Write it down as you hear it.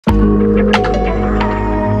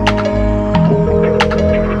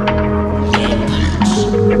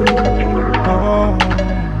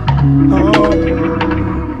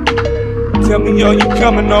me, are you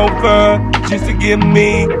coming over just to give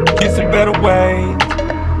me just a better way?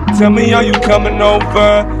 Tell me, are you coming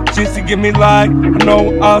over just to give me like I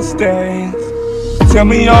know I'll stay? Tell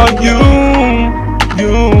me, are you?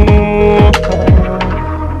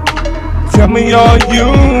 Tell me, are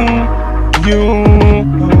you?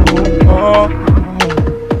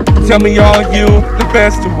 Tell me, are you the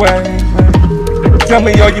best way? Tell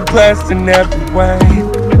me, are you blessed in every way?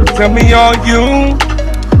 Tell me, are you?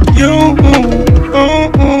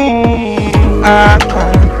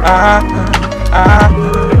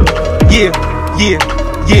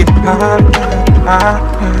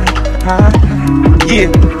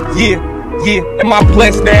 Yeah. Am I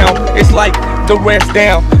blessed now? It's like the rest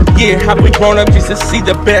down. Yeah, have we grown up just to see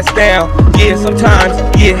the best down? Yeah, sometimes,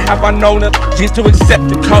 yeah, have I known them just to accept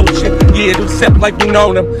the culture? Yeah, to accept like we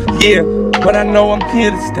know them. Yeah, but I know I'm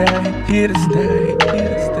here to stay, here to stay, here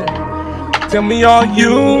to stay. Tell me, are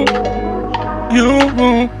you?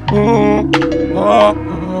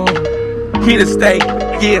 Here to stay,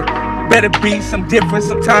 yeah. Better be some different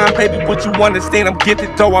sometimes, baby. Would you understand? I'm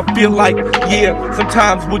gifted, though I feel like, yeah.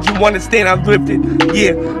 Sometimes would you understand? I lived it,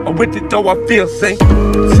 yeah. I'm with it, though I feel. Say,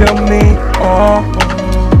 tell me,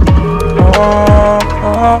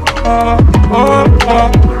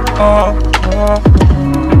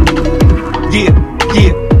 yeah.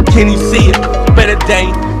 Can you see it? Better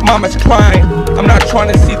day. Mama's crying. I'm not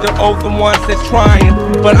trying to see the older ones that's trying,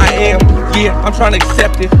 but I am, yeah, I'm trying to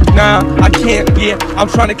accept it. Nah, I can't, yeah, I'm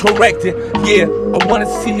trying to correct it. Yeah, I wanna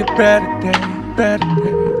see a better day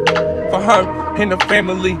for her and the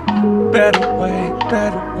family. Better way,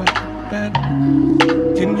 better.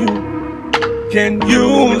 Can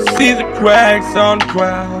you see the cracks on the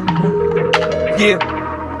ground? Yeah,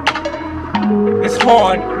 it's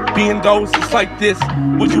hard being those it's like this.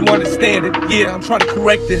 Would you understand it? Yeah, I'm trying to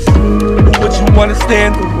correct this. Would you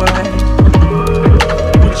understand the way?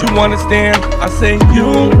 Would you understand? I say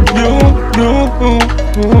you.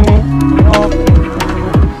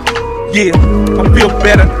 Yeah, I feel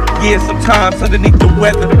better. Yeah, sometimes underneath the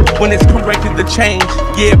weather, when it's corrected the change.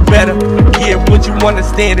 Yeah, better. Yeah, would you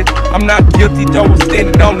understand it? I'm not guilty though, I'm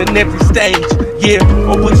standing on an empty stage. Yeah,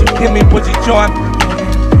 or would you hear me? Would you join me?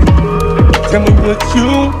 Tell me what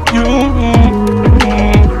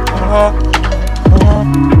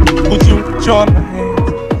would you join my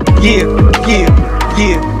hands? Yeah.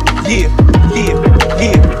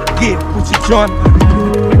 Would you join my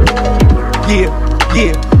hands?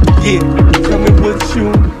 Yeah. Tell me would you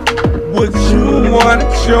wanna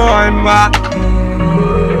join my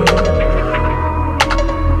hands?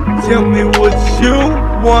 Tell me would you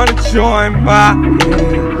wanna join my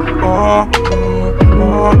hands?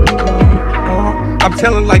 I'm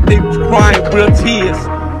telling like they crying real tears.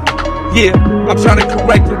 Yeah, I'm trying to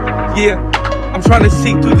correct it. Yeah, I'm trying to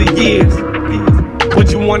see through the years.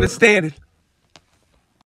 Would you understand it?